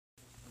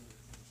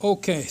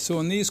Okay,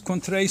 so in these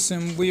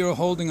Kontresim we are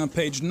holding on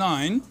page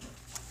 9.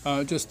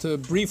 Just to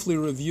briefly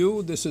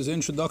review, this is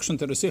Introduction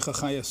to the Sicha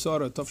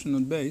Chayasara Tafshin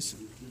Nun Beis,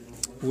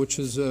 which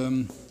is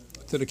to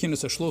the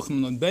Kinas HaShluchim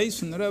Nun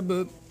Beis, and the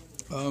Rebbe,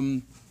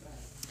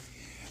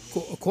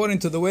 according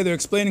to the way they're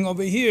explaining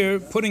over here,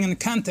 putting in the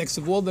context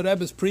of all the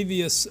Rebbe's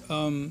previous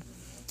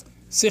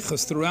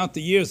Sichas throughout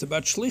the years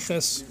about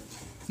Shlichas,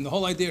 and the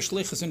whole idea of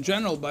Shlichas in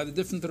general by the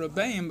different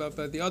Rebbeim, but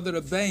by the other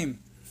Rebbeim,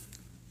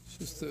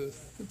 just to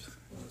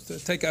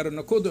take out a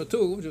Nakuda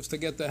too, just to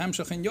get the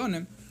Hamshach in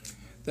Yonim,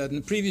 that in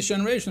the previous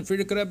generation,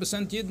 Friedrich Rebbe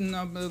sent Yidden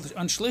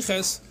on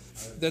Shlichas,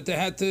 that they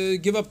had to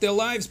give up their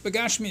lives,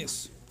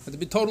 Begashmias, had to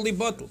be totally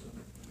bottled.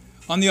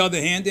 On the other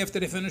hand, after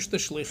they finished the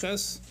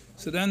Shlichas,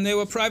 so then they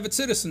were private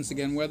citizens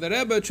again, where the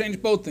Rebbe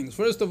changed both things.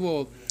 First of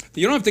all,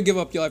 you don't have to give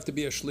up your life to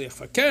be a Shlich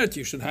Fakert,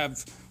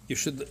 you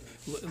should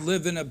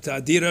live in a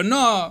Tadira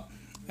Na,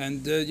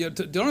 and you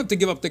don't have to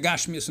give up the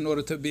Gashmias in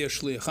order to be a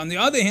Shlich. On the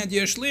other hand,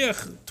 you're a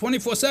Shlich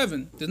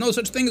 24/7. There's no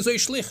such thing as a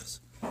Shlichs.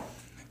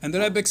 And the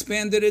Rebbe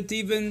expanded it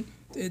even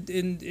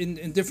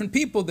in different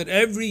people, that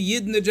every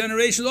Yid in the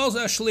generation is also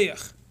a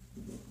Shlich.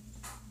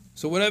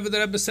 So whatever the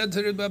Rebbe said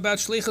about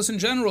Shlichus in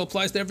general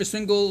applies to every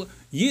single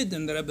Yid,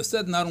 and the Rebbe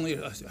said not only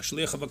a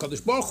Shlich of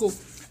HaKadosh Baruch Hu,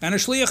 and a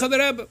Shlich of the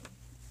Rebbe.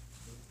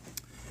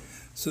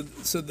 So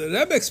the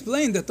Rebbe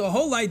explained that the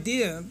whole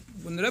idea,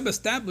 when the Rebbe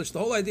established the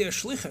whole idea of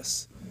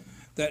Shlichus,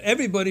 that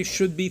everybody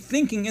should be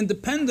thinking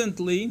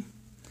independently,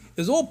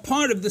 is all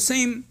part of the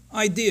same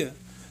idea.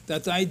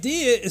 That the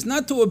idea is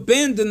not to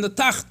abandon the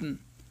Tachten,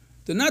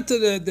 not to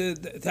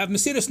have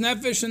Mesiras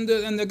Nefesh and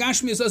the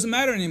Gashmias doesn't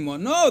matter anymore.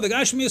 No, the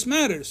Gashmias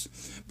matters.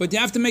 But you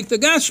have to make the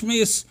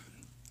Gashmias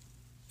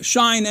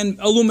shine and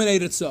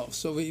illuminate itself.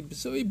 So he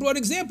brought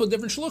examples,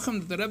 different shluchim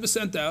that the Rebbe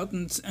sent out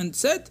and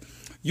said,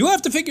 you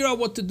have to figure out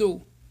what to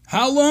do.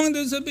 How long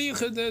does it be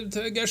to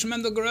Geshem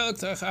Mendel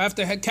Gerel? I have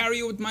to carry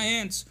you with my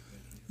hands.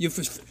 You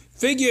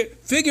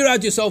figure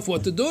out yourself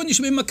what to do, and you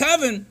should be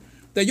makaven.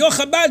 That your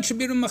Chabad should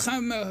be the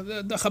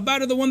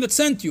Chabad of the one that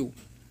sent you.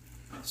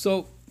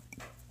 So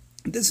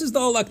this is the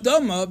whole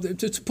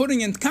Akdama, it's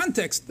putting in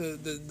context the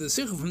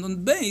Sicha from the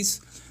base,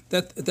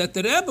 that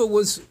the Rebbe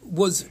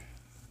was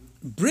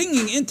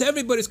bringing into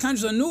everybody's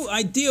consciousness a new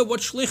idea of what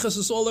Shlichus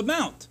is all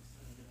about.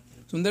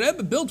 So when the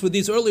Rebbe built with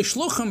these early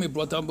Shluchim, he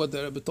brought up what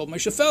the Rebbe told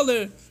Moshe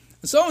Felder,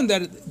 and so on,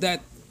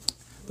 that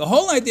the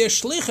whole idea of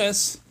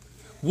Shlichus,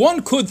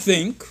 one could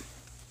think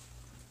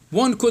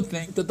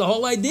that the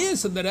whole idea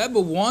is that the Rebbe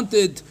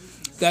wanted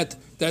that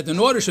in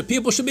order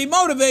people should be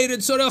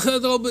motivated, so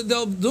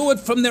they'll do it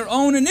from their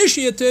own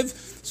initiative,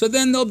 so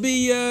then they'll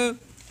be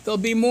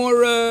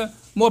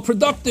more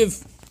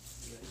productive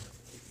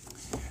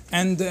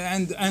and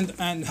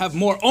have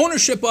more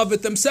ownership of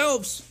it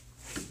themselves.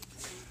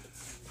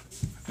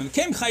 When it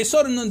came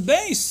Chayesor and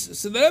Beis,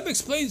 so the Rebbe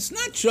explains it's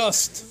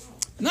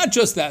not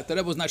just that the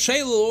Rebbe was not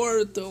shayl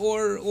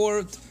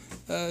or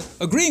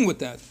agreeing with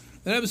that.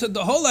 The Rebbe said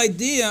the whole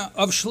idea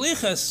of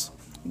Shlichus,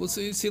 we'll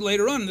see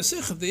later on in the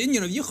Sikh, the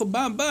Inyan of Yichud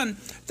Ban,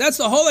 that's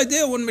the whole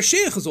idea of what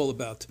Moshiach is all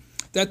about.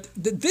 That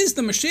the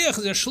Moshiach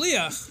is a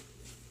Shliach,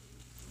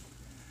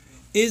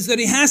 is that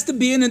he has to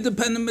be an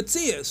independent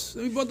Metzias.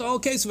 We brought the whole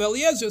case of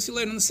Eliezer, you'll see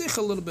later in the Sikh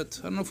a little bit.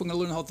 I don't know if we're going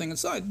to learn the whole thing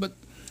inside, but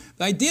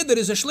the idea that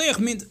is a Shliach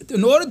means,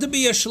 in order to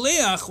be a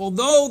Shliach,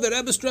 although the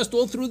Rebbe stressed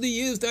all through the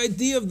years the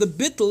idea of the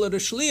bittul of the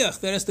Shliach,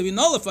 that has to be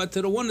nullified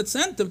to the one that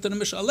sent him, to the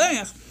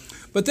Mishaleach,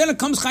 but then it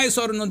comes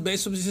Chayesor and Beis,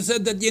 so he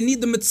said that you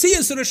need the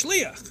Metzias of the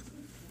Shliach.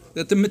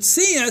 That the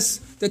Metzias,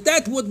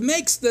 that what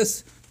makes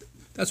this,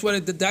 that's why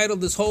the title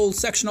of this whole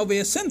section over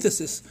here,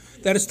 synthesis,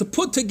 that is to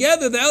put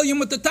together the Elyon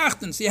with the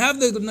Tachtans. You have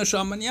the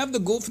Neshama and you have the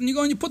Guf, and you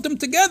go and you put them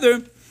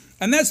together,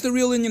 and that's the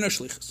real Inyan of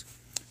Shlichus.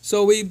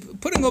 So we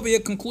putting over here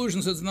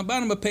conclusions, it's on the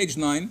bottom of page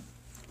 9.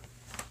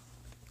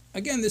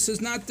 Again, this is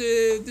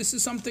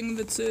something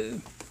that's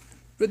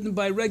written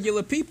by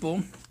regular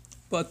people,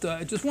 but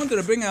I just wanted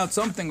to bring out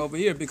something over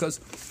here, because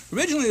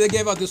originally they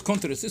gave out this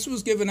Kontris. This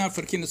was given out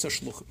for Kinas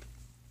HaShluchim.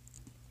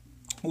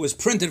 It was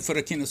printed for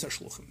the Kinas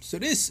HaShluchim. So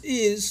this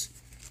is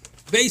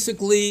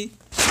basically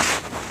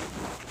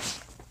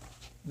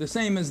the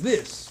same as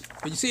this.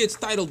 But you see it's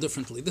titled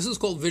differently. This is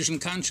called Vision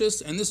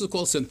Conscious, and this is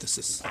called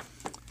Synthesis.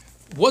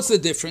 What's the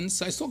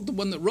difference? I talked to the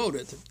one that wrote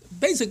it.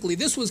 Basically,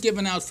 this was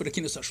given out for the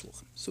Kinas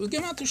HaShluchim. So it was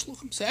given out to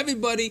Shluchim. So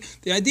everybody,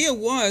 the idea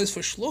was for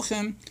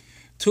Shluchim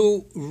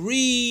to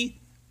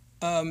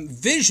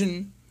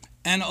vision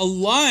and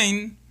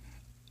align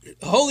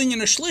holding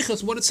in a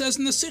shlichus what it says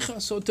in the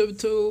Sikha. So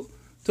to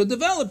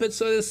develop it,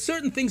 so there's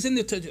certain things in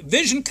there, to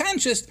vision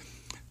conscious,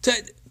 to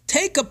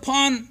take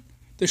upon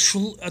the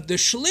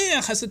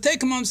shliach has to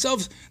take upon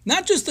himself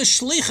not just the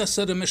shlichus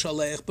of the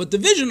Mishaleach, but the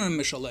vision of the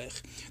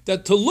Mishaleach,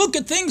 that to look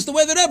at things the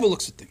way the Rebbe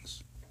looks at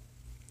things,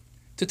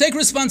 to take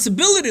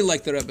responsibility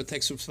like the Rebbe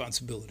takes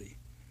responsibility.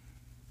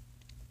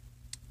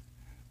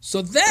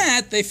 So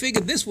that they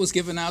figured this was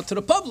given out to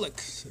the public.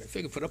 So they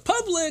figured for the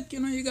public,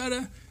 you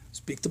gotta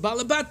speak to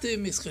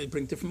Balabatim,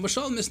 bring different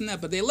mashalim, this and that.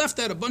 But they left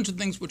out a bunch of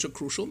things which are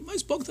crucial. I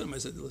spoke to them. I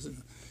said,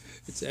 listen,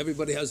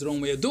 everybody has their own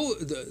way of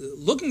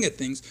looking at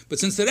things. But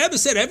since the Rebbe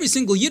said every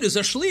single Yid is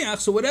a shliach,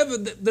 so whatever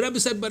the Rebbe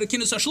said by the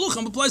Kinus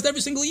HaShluchim applies to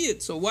every single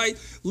Yid. So why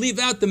leave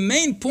out the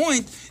main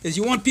point? Is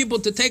you want people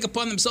to take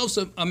upon themselves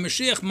a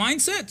Moshiach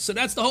mindset. So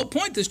that's the whole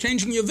point, is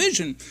changing your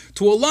vision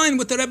to align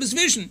with the Rebbe's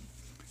vision.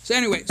 So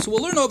anyway, so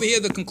we'll learn over here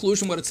the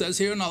conclusion, what it says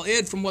here, and I'll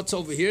add from what's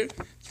over here.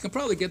 You can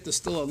probably get this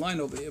still online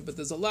over here, but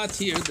there's a lot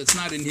here that's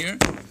not in here.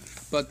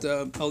 But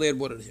I'll add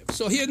what it here.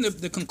 So here,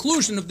 the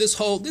conclusion of this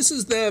whole, this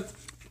is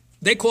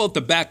they call it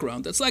the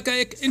background. It's like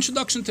an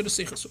introduction to the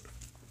Sichas.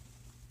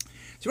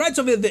 So right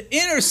over here, the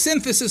inner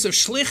synthesis of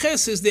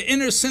Shlichus is the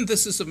inner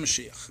synthesis of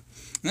Mashiach.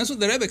 And that's what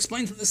the Rebbe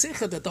explained to the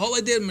Sikha, that the whole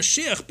idea of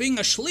Mashiach being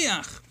a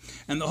Shliach,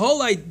 and the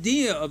whole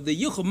idea of the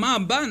Yuchum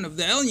Ma'aban, of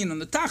the Elyon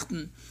and the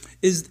Tachten,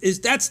 is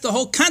that's the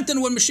whole content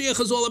of what Mashiach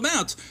is all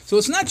about. So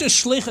it's not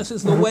just Shlichus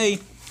is the way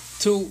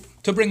to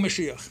bring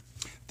Mashiach.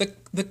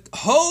 The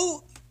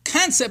whole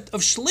concept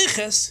of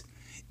Shlichus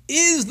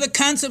is the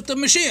concept of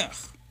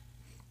Mashiach.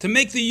 To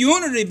make the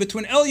unity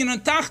between Elyon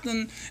and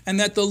Tachten, and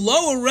that the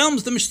lower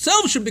realms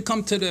themselves should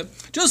become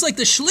just like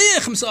the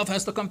Shliach himself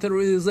has to come to the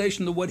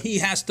realization of what he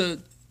has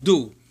to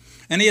do.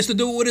 And he has to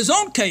do it with his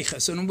own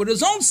keiches, and with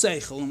his own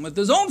seichel, and with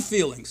his own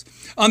feelings.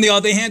 On the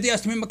other hand, he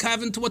has to be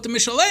makaven to what the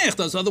Mishaleach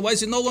does,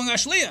 otherwise he's no longer a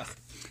Shliach.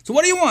 So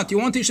what do you want? You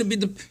want he should be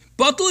the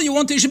Batel, you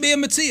want he should be a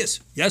Metzias?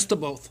 Yes to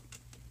both.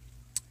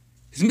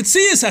 His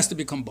Metzias has to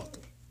become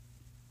Batel.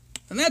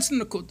 And that's the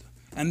Nakuda.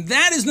 And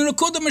that is the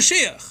Nakuda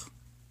Mashiach.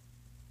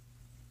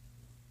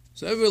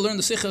 So everyone learned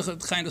the Sichach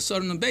of kind of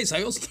Soren and Beis.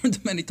 I also learned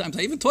it many times.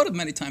 I even taught it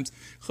many times.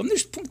 Ich habe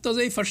nicht Punkt, dass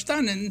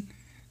verstanden,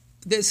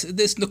 this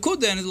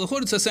Nakuda, and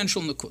it's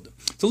essential Nakuda.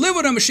 To live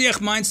with a Mashiach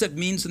mindset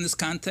means, in this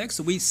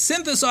context, we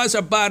synthesize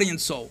our body and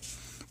soul.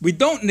 We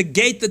don't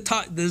negate the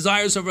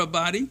desires of our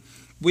body.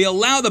 We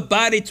allow the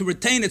body to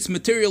retain its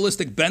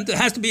materialistic bent. It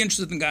has to be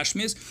interested in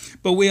Gashmis.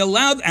 But we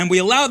allow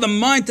the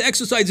mind to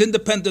exercise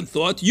independent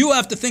thought. You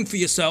have to think for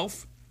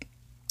yourself.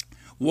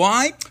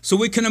 Why? So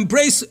we can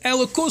embrace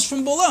Elokus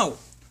from below.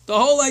 The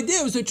whole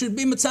idea is it should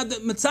be Mitzad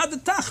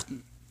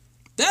Tachten.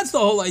 That's the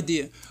whole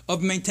idea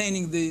of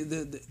maintaining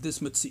this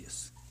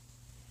Metzias.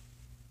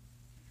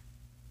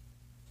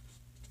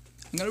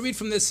 I'm going to read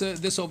from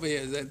this over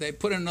here. They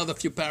put in another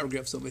few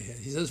paragraphs over here.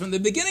 He says, from the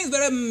beginning of the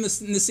Rebbe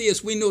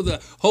Nesias, we knew the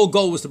whole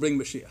goal was to bring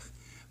Mashiach.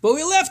 But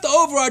we left the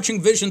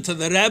overarching vision to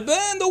the Rebbe,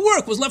 and the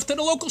work was left to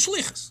the local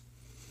shlichus.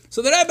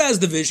 So the Rebbe has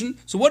the vision.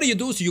 So what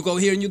do? So you go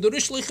here and you do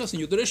this shlichus, and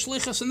you do this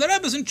shlichus, and the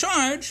Rebbe's in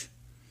charge.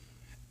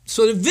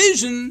 So the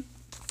vision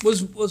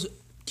was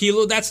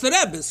Kilo, that's the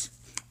Rebbe's.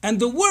 And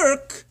the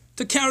work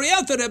to carry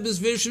out the Rebbe's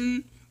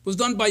vision was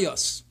done by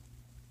us.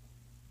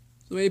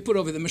 The way he put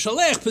over the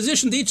Mishalech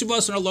positioned each of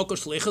us in our local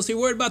shlichus. He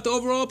worried about the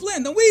overall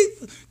plan. Then we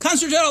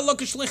concentrate on our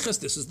local shlichus.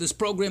 This is this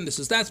program, this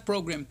is that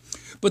program.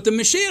 But the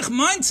Mashiach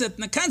mindset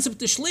and the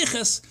concept of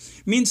shlichus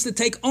means to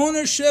take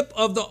ownership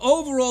of the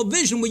overall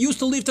vision we used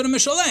to leave to the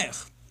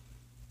Mishalech.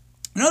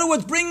 In other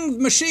words, bring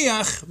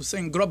Mashiach, I was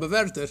saying grobe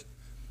Werter,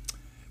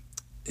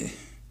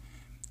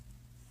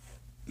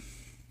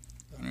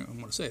 I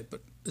don't want to say it,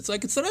 but it's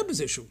like it's the Rebbe's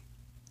issue.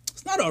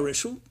 It's not our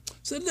issue.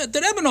 So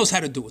the Rebbe knows how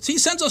to do it. So he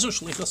sends us a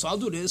shlichus, so I'll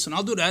do this and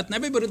I'll do that, and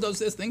everybody does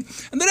this thing.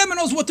 And the Rebbe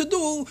knows what to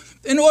do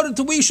in order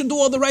to, we should do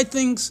all the right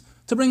things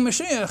to bring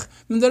Mashiach.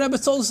 And the Rebbe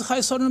told us,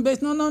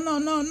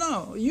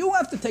 no. You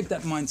have to take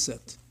that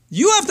mindset.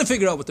 You have to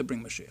figure out what to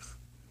bring Mashiach.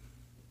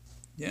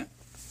 Yeah?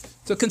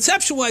 So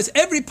conceptualize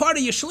every part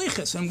of your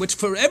shlichus, and which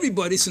for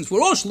everybody, since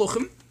we're all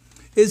shluchim,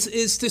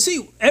 is to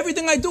see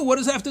everything I do, what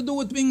does it have to do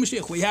with being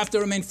Mashiach? We have to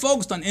remain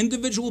focused on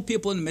individual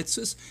people in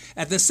mitzvahs.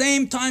 At the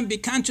same time, be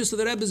conscious of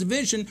the Rebbe's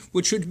vision,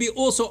 which should be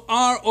also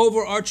our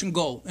overarching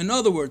goal. In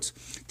other words,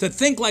 to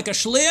think like a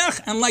shliach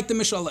and like the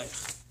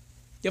mishalech.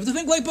 You have to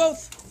think like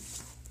both.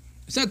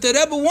 It's not the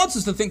Rebbe wants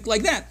us to think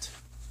like that.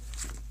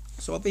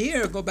 So over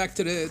here, go back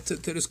to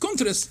this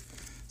kuntras.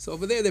 So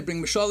over there, they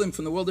bring Mishalim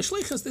from the world of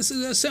Shlichus. This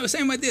is the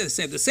same idea.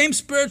 The same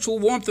spiritual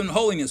warmth and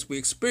holiness we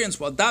experience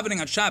while davening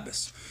on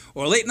Shabbos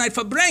or late night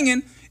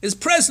farbrengen is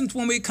present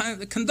when we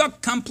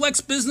conduct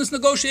complex business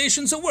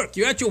negotiations at work.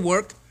 You're at your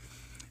work,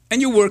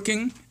 and you're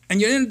working,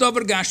 and you're in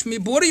Dover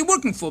Gashmi, but what are you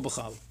working for,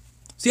 B'chal?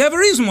 So you have a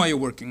reason why you're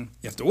working.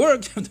 You have to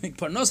work, you have to make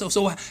parnasa.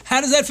 So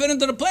how does that fit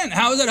into the plan?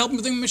 How is that helping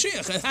with the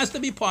Mashiach? It has to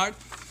be part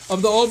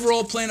of the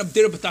overall plan of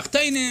Dir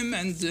B'Tachteinim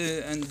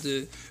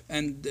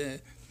and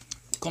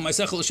Kol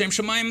Ma'asechel L'Shem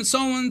Shemayim, and so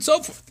on and so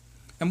forth.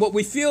 And what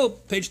we feel,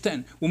 page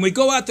 10, when we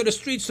go out to the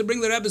streets to bring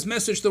the Rebbe's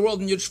message to the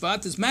world in Yud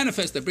Shvat, is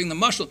manifest. They bring the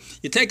mashal.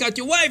 You take out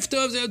your wife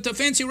to a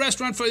fancy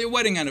restaurant for your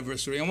wedding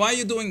anniversary. And why are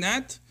you doing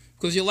that?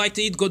 Because you like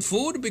to eat good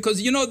food?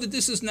 Because you know that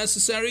this is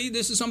necessary.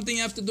 This is something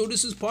you have to do.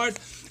 This is part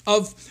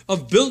of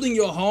building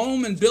your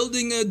home and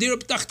building a dir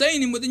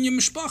b'tachteinim within your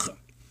mishpacha.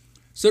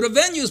 So the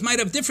venues might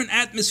have different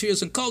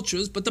atmospheres and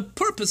cultures, but the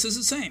purpose is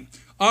the same.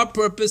 Our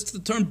purpose is to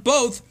turn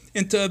both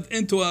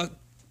into a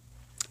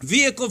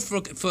vehicle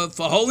for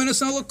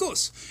holiness and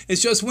alakus.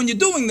 It's just when you're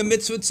doing the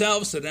mitzvah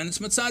itself, so then it's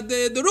mitzad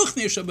the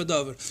ruchni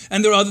shabbadavar,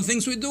 and there are other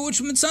things we do which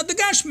are mitzad the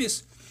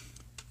gashmis.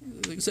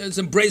 It's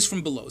embraced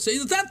from below. So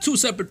it's not two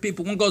separate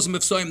people. One goes to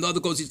Mifsoyim, the other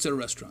goes eats at a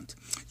restaurant.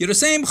 You're the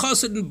same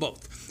chassid in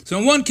both. So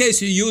in one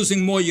case, you're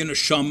using more your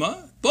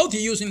neshama. Both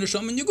you're using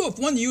neshama and your guf.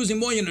 One you're using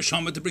more your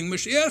neshama to bring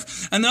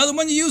Moshiach, and the other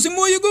one you're using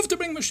more your guf to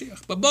bring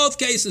Moshiach. But both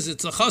cases,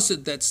 it's a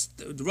chassid that's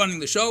running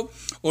the show,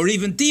 or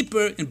even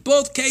deeper, in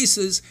both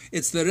cases,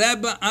 it's the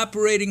Rebbe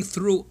operating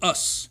through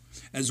us,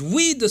 as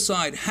we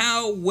decide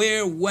how,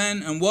 where,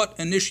 when, and what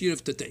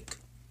initiative to take.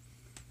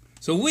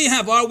 So we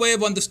have our way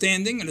of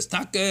understanding, and it's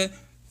taka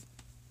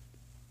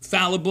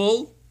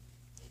fallible,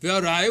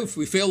 if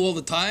we fail all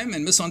the time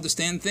and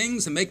misunderstand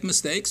things and make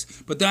mistakes.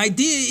 But the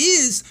idea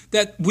is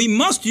that we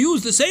must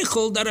use the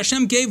seichel that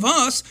Hashem gave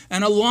us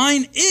and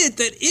align it,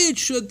 that it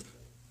should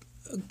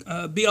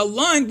be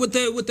aligned with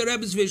the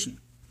Rebbe's vision.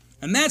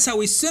 And that's how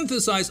we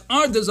synthesize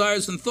our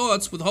desires and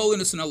thoughts with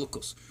holiness and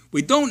elokus.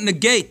 We don't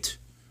negate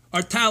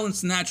our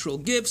talents and natural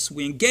gifts.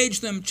 We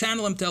engage them,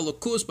 channel them to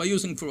elokus by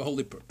using them for a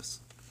holy purpose.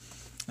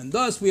 And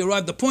thus we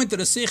arrive at the point of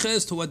the sikha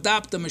is to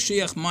adopt the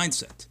Moshiach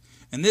mindset.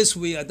 And this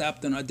we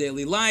adopt in our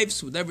daily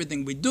lives with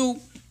everything we do.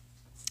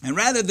 And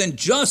rather than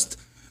just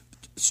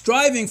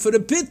striving for the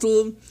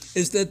bittul,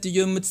 is that the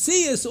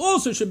Metzias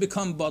also should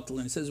become batel.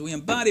 And he says we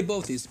embody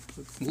both. He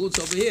concludes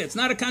over here. It's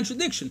not a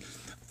contradiction.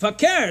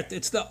 Fakert,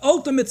 it's the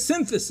ultimate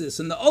synthesis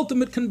and the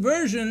ultimate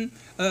convergence,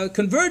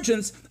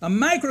 a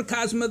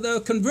microcosm of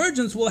the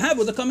convergence we'll have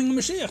with the coming of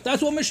Mashiach.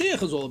 That's what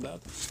Mashiach is all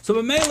about. So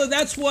B'meila,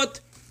 that's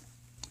what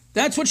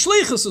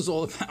Shlichus is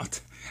all about.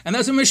 And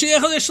that's what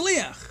Mashiach is a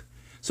Shliach.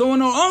 So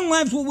in our own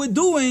lives, what we're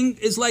doing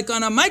is like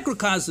on a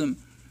microcosm,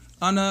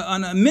 on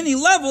a mini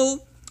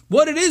level,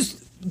 what it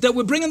is that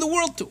we're bringing the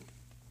world to.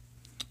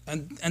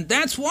 And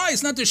that's why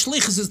it's not the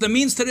shlichus is the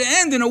means to the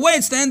end. In a way,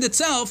 it's the end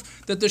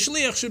itself, that the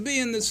shliach should be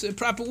in this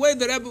proper way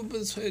that Rebbe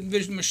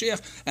envisioned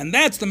Mashiach. And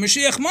that's the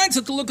Mashiach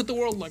mindset to look at the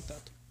world like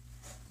that.